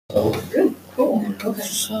Good, cool, okay.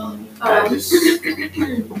 So,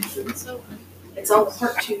 It's all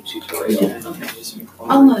part 2 tutorial. Okay.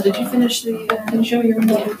 Alma, did you finish can you show your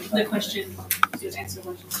The question, just answer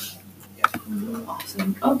the question.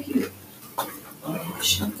 Awesome, oh, cute.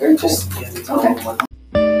 Very cool, okay.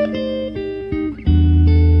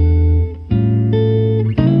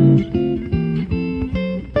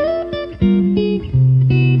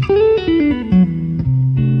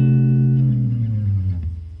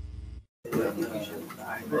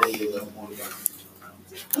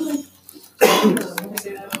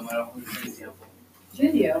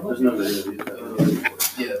 Video. There's no video.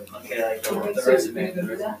 Yeah. Okay, like the resume.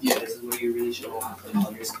 Yeah, this is where you really show off.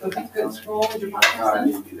 Okay, good, scroll with your podcast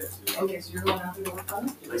then. Okay, so you're going out to work on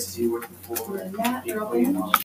it? Places you worked before. And then that, you're opening.